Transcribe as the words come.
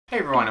Hey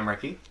everyone, I'm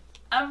Ricky.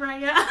 I'm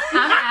Raya.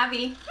 I'm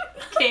Abby.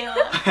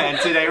 Kayla. And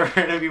today we're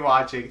going to be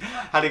watching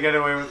How to Get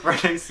Away with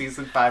Murder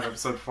Season 5,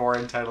 Episode 4,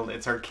 entitled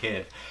It's Our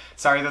Kid.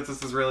 Sorry that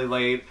this is really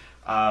late.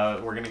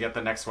 We're going to get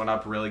the next one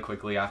up really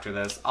quickly after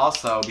this.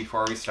 Also,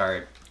 before we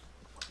start,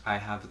 I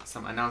have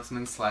some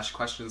announcements /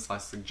 questions /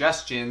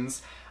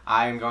 suggestions.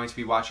 I'm going to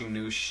be watching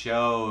new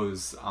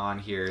shows on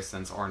here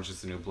since Orange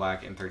is the New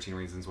Black and 13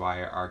 Reasons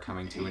Why are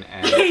coming to an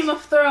end. Game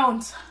of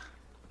Thrones.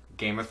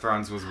 Game of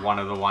Thrones was one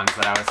of the ones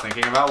that I was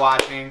thinking about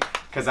watching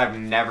because I've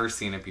never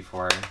seen it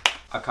before.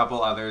 A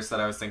couple others that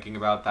I was thinking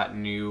about, that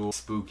new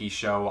spooky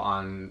show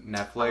on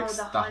Netflix,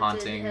 The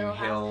Haunting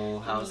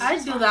Hill House.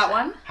 I do that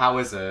one. How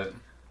is it?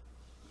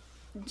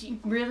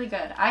 Really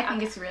good. I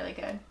think it's really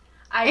good.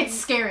 It's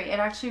scary. It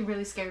actually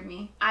really scared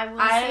me. I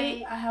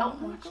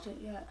haven't watched it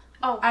yet.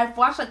 Oh, I've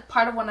watched like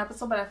part of one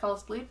episode, but I fell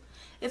asleep.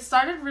 It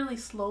started really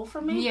slow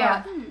for me.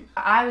 Yeah, but,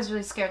 I was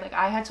really scared. Like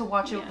I had to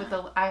watch it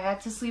I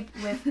had to sleep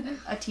with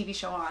a TV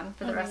show on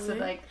for the rest of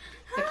like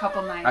the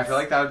couple nights. I feel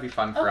like that would be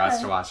fun for us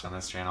to watch on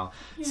this channel.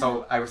 Yeah.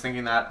 So I was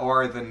thinking that,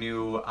 or the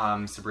new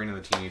Sabrina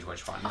the Teenage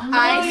Witch one.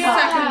 I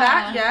second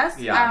that. Yes.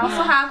 Yeah. I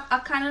also have a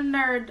kind of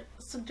nerd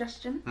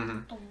suggestion.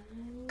 Mm-hmm.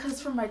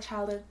 Cause from my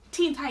childhood,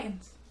 Teen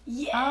Titans.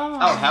 Yeah.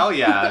 Oh hell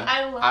yeah!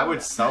 I would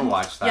that. so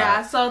watch that.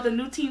 Yeah. So the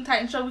new Teen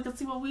Titans show, we could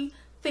see what we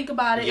think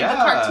about it. Yeah. If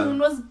the cartoon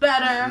was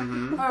better,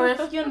 or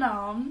if Yeah.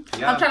 I'm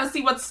trying to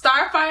see what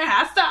Starfire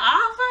has to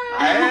offer.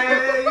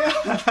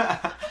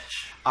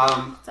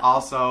 Hey.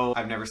 Also,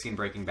 I've never seen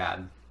Breaking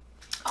Bad. Me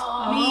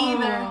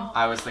either.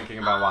 I was thinking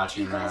about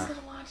watching You guys that.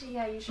 gonna watch it?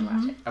 Yeah, you should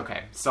watch it.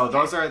 Okay, so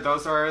those are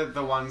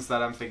the ones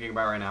that I'm thinking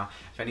about right now.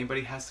 If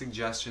anybody has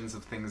suggestions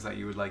of things that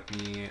you would like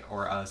me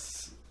or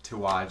us to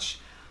watch,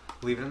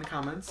 leave it in the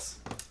comments.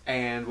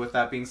 And with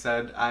that being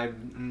said, I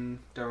don't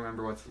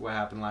remember what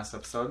happened last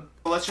episode.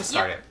 Well, let's just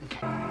start it.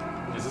 Okay.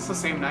 Is this the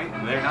same night?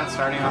 They're not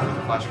starting off with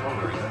a flash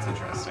forward. That's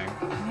interesting.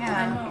 I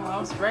Yeah. know, I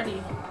was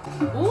ready.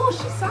 Ooh,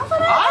 she saw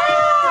that.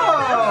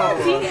 Oh!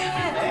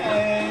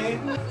 Hey.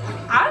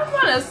 I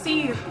want to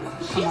see.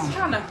 She's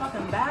trying to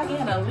fucking bag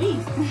in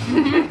Elise.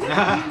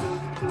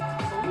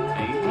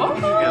 Hey, Whoa,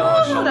 you get a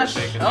little shoulder the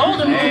shaking.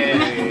 shoulder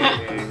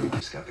Hey.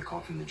 Just got the call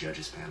from the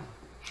judges panel.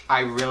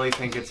 I really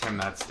think it's him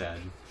that's dead.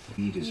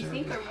 He deserved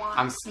it.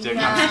 I'm sticking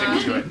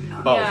to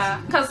it. Both.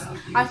 Yeah, because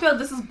I feel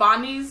this is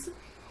Bonnie's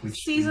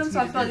season, so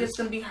I feel like it's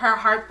gonna be her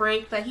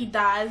heartbreak that he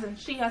dies, and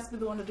she has to be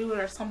the one to do it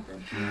or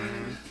something.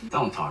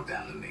 Don't talk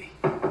down to me.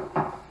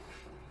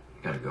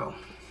 Gotta go.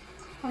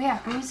 Oh yeah.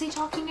 Who is he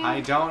talking to? I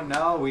don't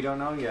know. We don't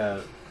know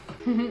yet.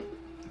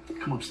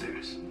 Come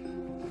upstairs.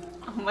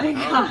 Oh my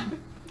god!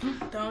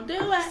 Don't do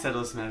it.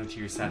 Settle this matter to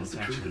your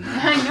satisfaction.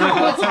 I know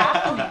what's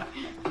happening.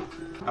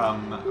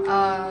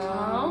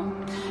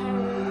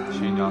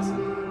 Shane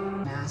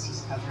Dawson. Mass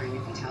he's covering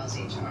if he tells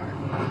HR.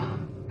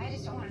 I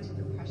just don't want it to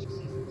look precious.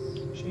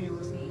 Shane,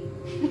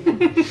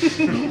 listen.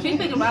 She's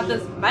thinking about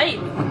this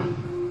baby.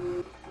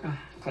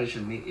 Pleasure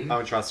to meet you. I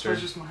would trust her.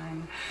 Pleasure's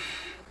mine.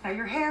 Now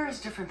your hair is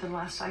different than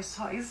last I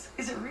saw. Is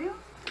it real?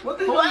 What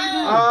the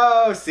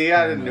Oh, see,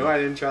 I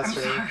didn't trust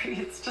I'm her. sorry,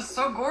 it's just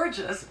so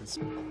gorgeous.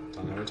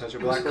 Don't ever touch a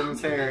black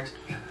woman's hair.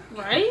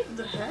 Right?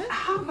 The heck?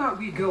 How about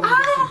we go and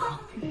get some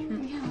coffee?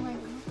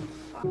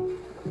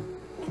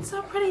 It's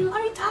so pretty.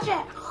 Let me touch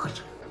it.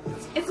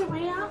 Is it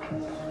real?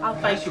 I'll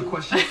fight Ask you a you.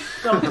 question.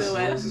 Don't do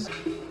it. This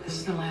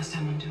is the last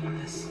time I'm doing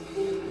this.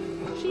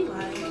 She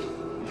lied.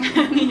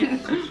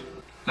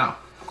 No,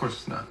 of course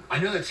it's not. I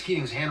know that's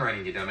Keating's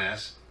handwriting, you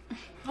dumbass.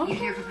 You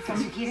here for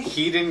Professor Keating?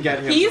 He didn't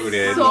get him He's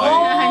booted. so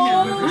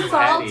like,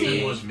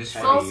 salty. Petty.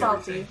 So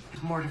salty.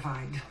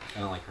 Mortified. I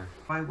don't like her.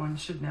 Why one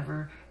should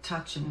never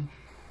touch an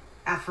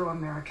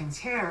Afro-American's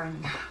hair,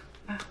 and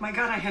my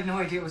God, I had no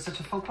idea it was such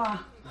a faux pas.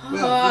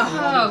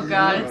 Oh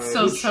god, it's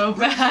so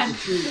bad.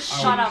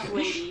 Shut up,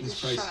 lady. This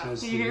price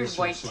has You hear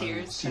white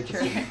tears.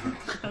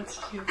 That's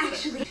cute.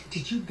 Actually,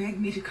 did you beg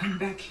me to come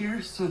back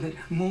here so that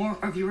more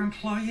of your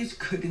employees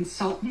could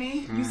insult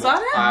me? You saw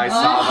that? I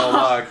saw the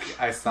look.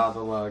 I saw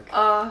the look.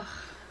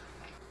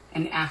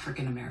 An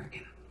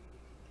African-American.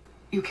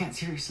 You can't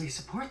seriously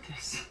support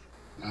this.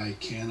 I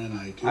can and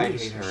I do, I hate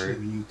especially her.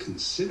 when you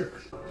consider.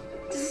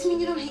 Does this mean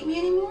you don't hate me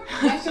anymore?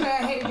 Yesterday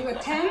I hated you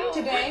at 10,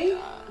 today.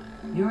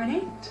 You're an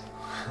 8.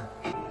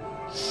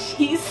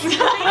 She's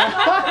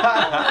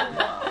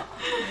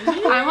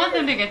I want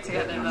them to get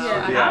together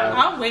though. Yeah.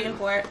 I'm waiting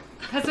for it.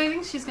 Because I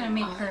think she's gonna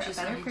make her a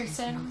better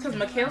person. Because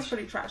Mikhail's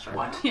pretty trash right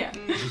now. Yeah.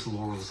 This is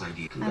Laurel's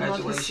idea. I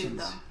love this suit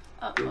Congratulations.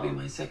 though. You'll be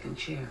my second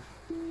chair.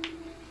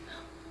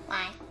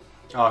 Why?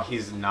 Oh,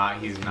 he's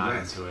not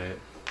into it.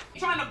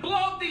 Trying to blow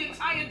up the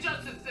entire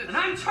justice system. And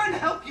I'm trying to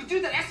help you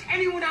do that. Ask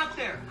anyone out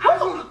there. I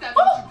wrote up that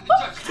motion for the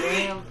judge.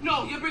 Damn.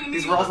 No, you're bringing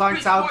These me rolls aren't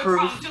rich boy soundproof.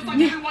 problems just like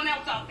everyone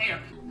else out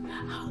there.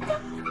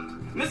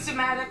 Mr.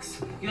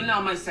 Maddox, you're now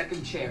my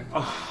second chair.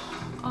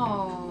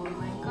 Oh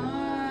my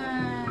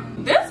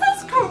god. This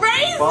is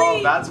crazy.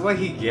 Well, that's what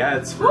he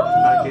gets for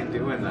fucking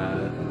doing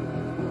that.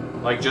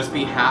 Like, just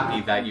be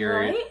happy that you're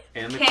Right?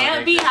 in the Can't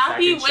clinic, be you're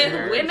happy second with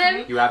chair.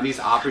 winning. You have these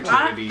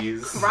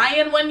opportunities.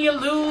 Crying when you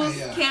lose.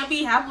 Yeah. Can't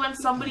be happy when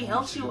somebody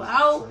helps you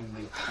out.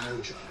 Finally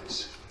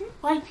apologize.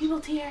 White people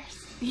tears.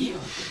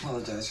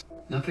 Apologize.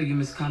 Not for your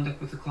misconduct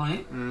with the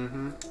client?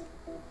 Mm-hmm.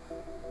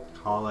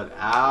 Call it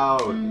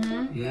out.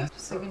 Yeah.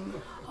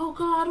 Oh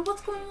God,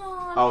 what's going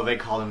on? Oh, they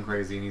called him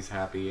crazy and he's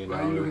happy, and Why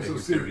now are you he looking so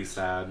was gonna be serious?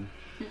 sad.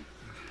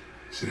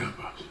 Sit down,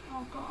 Pops.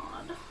 Oh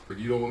God. But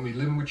you don't want me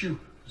living with you?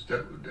 Is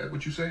that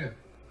what you saying?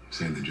 I'm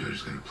saying the judge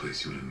is gonna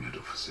place you in a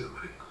mental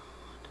facility.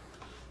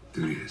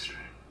 Through the history.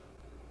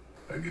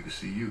 I get to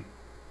see you.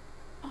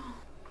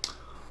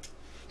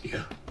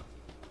 Yeah.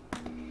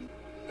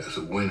 That's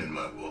a win in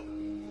my book.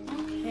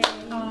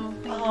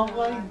 Oh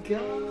my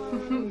god.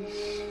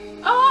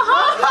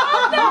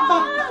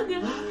 Oh,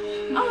 dog.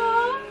 Oh,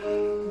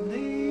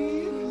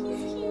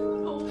 he's cute.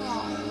 Oh,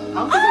 I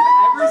don't think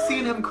I've ever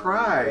seen him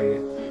cry.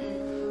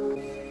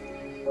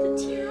 the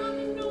tear on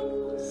the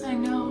nose. I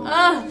know.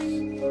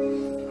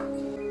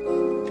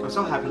 I'm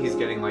so happy he's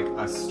getting like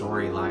a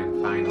storyline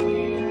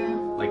finally. Yeah.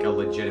 Like a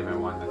legitimate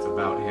one that's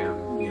about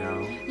him, you know?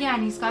 Yeah,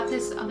 and he's got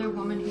this other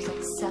woman who's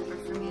like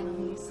separate from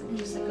Annalise and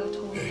just like go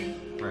totally.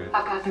 Right.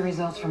 I got the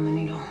results from the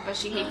needle. But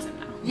she hates him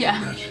now. Yeah.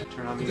 Gotcha.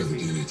 Turn on I got the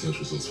music. DNA test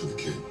results for the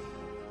kid.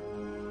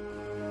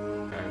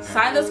 Okay.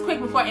 Sign this quick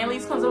before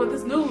Annalise comes up with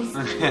this news.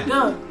 Good.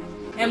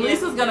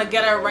 Annalise is gonna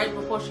get her right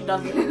before she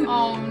does it.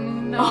 Oh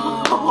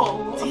no.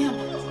 Oh, damn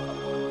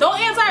it. Don't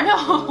answer!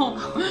 No.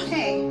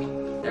 Hey,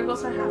 There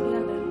goes her happy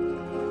ending.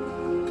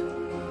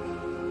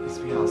 It's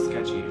being all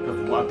sketchy.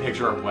 If a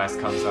picture of Wes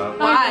comes up,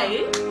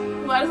 Why?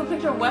 Why does a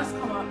picture of Wes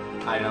come up?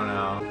 I don't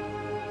know.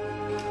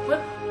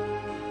 What?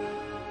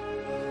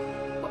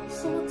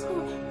 So what's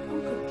going on?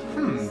 I'm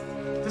confused.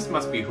 This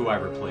must be who I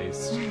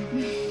replaced.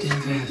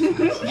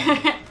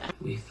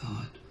 We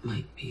thought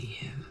might be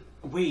him.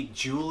 Wait,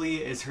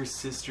 Julie is her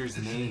sister's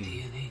The name.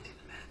 DNA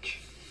didn't match.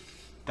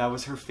 That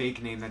was her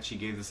fake name that she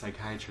gave the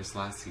psychiatrist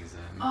last season.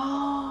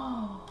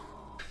 Oh.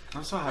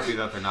 I'm so happy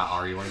that they're not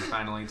arguing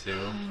finally, too.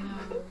 I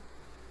know.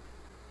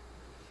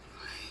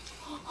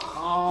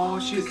 Oh,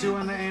 she's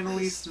doing the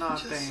Annalise snot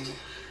thing.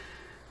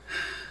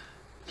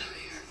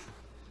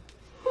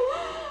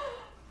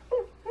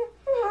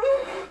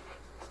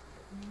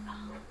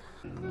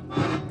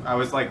 I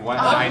was like, what?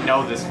 I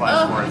know this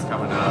flash forward's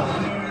coming up.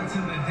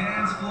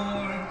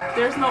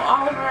 There's no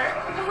Oliver.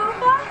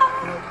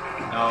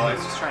 No,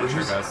 it's just trying to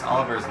trick us.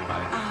 Oliver's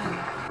alive.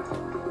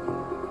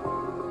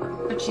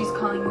 But she's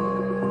calling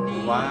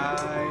me.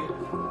 Why?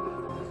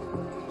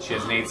 She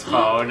has Nate's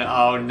phone.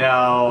 Oh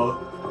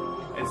no.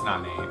 It's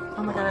not Nate.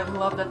 Oh my god, I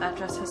love that that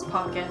dress has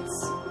pockets.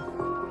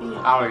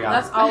 Yeah. Oh my god.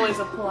 That's always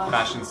a plus.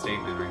 Fashion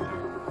statement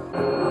right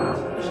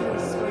there. She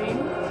has a scream.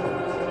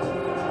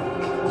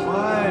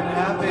 What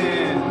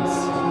happened?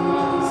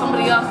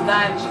 Somebody else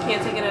died and she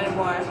can't take it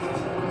anymore.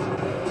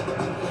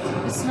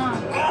 It's not.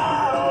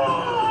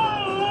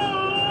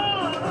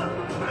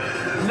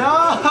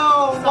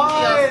 No!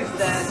 Somebody else is What?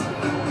 dead.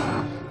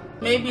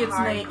 Maybe it's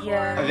Nate,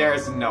 yeah.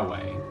 There's no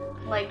way.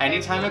 Like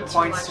Anytime they're it being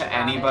points too to much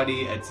about it.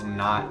 anybody, it's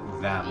not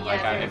them. Yeah,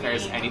 Like, they're if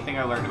there's being- anything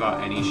I learned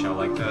about any show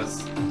like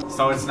this,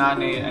 so it's not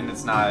Nate and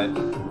it's not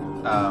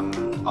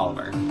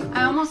Oliver.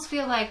 I almost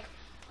feel like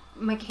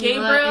Michaela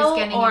Gabriel is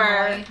getting or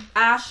annoyed.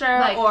 Asher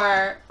Like- or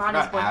I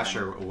Bonnie's forgot boyfriend.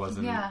 Asher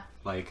wasn't Yeah.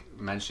 like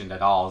mentioned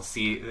at all.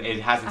 See,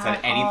 it hasn't said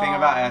At anything all.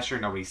 about Asher.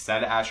 Nobody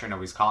said Asher.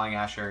 Nobody's calling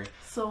Asher.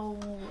 So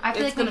I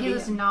feel it's like gonna be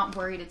Michaela's him. not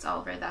worried it's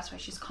Oliver. That's why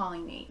she's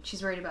calling Nate.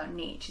 She's worried about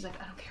Nate. She's like,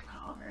 I don't care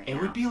about Oliver right It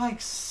now. would be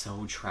like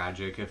so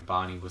tragic if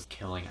Bonnie was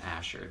killing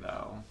Asher,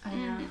 though. I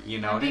know. You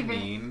know what I That'd be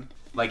mean?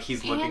 Like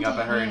he's looking And up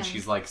at her and him.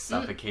 she's like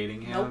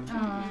suffocating him.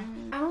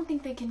 I don't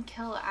think they can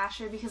kill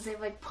Asher because they've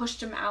like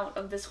pushed him out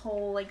of this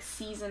whole like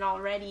season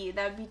already.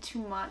 That would be too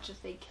much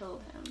if they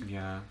killed him.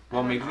 Yeah.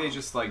 Well, maybe they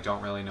just like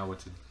don't really know what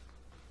to.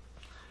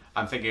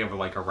 I'm thinking of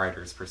like a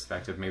writer's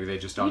perspective. Maybe they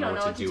just don't know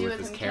what to do with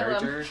this him,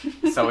 character,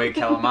 so they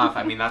kill him off.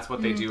 I mean, that's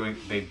what they do.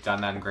 They've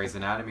done that in Grey's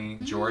Anatomy.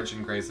 George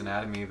in Grey's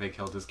Anatomy, they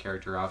killed his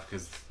character off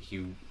because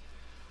he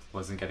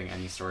wasn't getting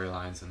any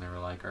storylines, and they were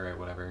like, "All right,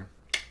 whatever."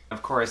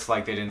 Of course,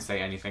 like they didn't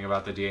say anything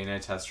about the DNA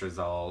test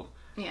result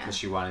Yeah. because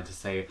she wanted to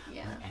say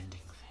Yeah. we're ending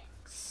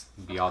things,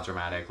 be all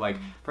dramatic. Like,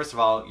 first of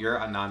all, you're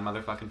a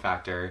non-motherfucking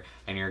factor,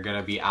 and you're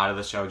gonna be out of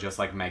the show just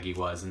like Maggie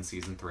was in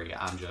season 3.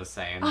 I'm just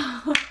saying.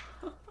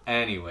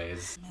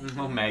 Anyways,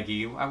 well,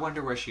 Maggie, I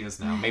wonder where she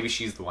is now. Maybe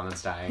she's the one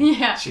that's dying.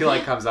 Yeah. She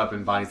like comes up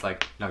and Bonnie's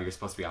like, "No, you're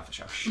supposed to be off the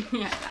show."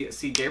 Yeah.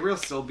 See,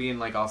 Gabriel's still being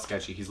like all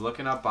sketchy. He's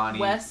looking up Bonnie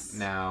Wes.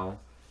 now.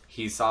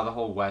 He saw the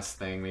whole Wes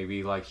thing.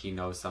 Maybe like he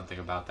knows something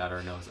about that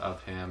or knows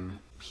of him.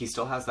 He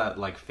still has that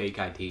like fake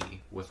ID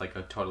with like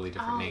a totally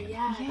different name.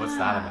 yeah. What's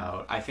that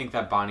about? I think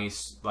that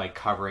Bonnie's like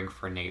covering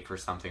for Nate for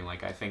something.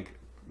 Like I think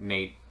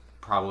Nate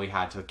probably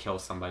had to kill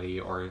somebody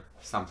or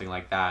something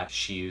like that.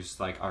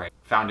 She's like, all right,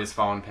 found his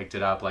phone, picked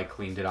it up, like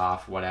cleaned it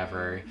off,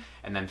 whatever,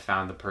 and then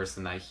found the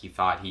person that he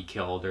thought he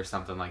killed or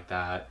something like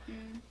that.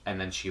 And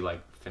then she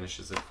like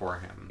finishes it for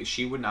him.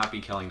 She would not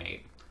be killing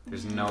Nate.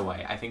 There's no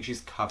way. I think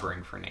she's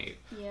covering for Nate,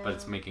 but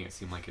it's making it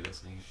seem like it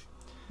is Nate.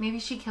 Maybe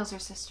she kills her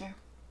sister.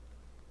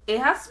 It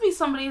has to be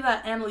somebody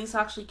that Annalise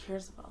actually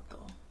cares about,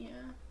 though. Yeah.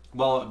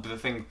 Well, the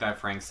thing that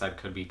Frank said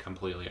could be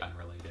completely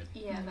unrelated.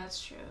 Yeah,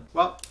 that's true.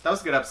 Well, that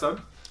was a good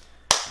episode.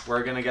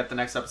 We're going to get the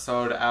next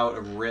episode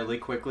out really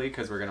quickly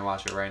because we're going to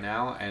watch it right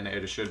now. And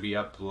it should be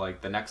up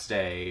like the next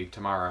day,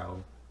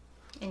 tomorrow.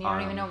 And you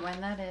don't even know when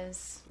that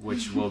is.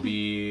 Which will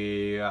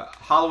be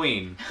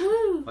Halloween.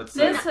 Let's see.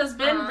 This has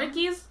been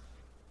Ricky's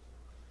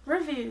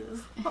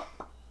Reviews.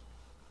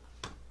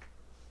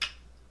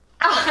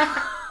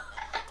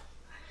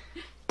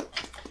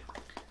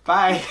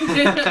 Bye.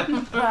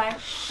 Right.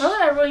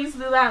 Remember everyone used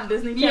to do that on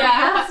Disney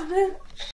Channel? Yeah.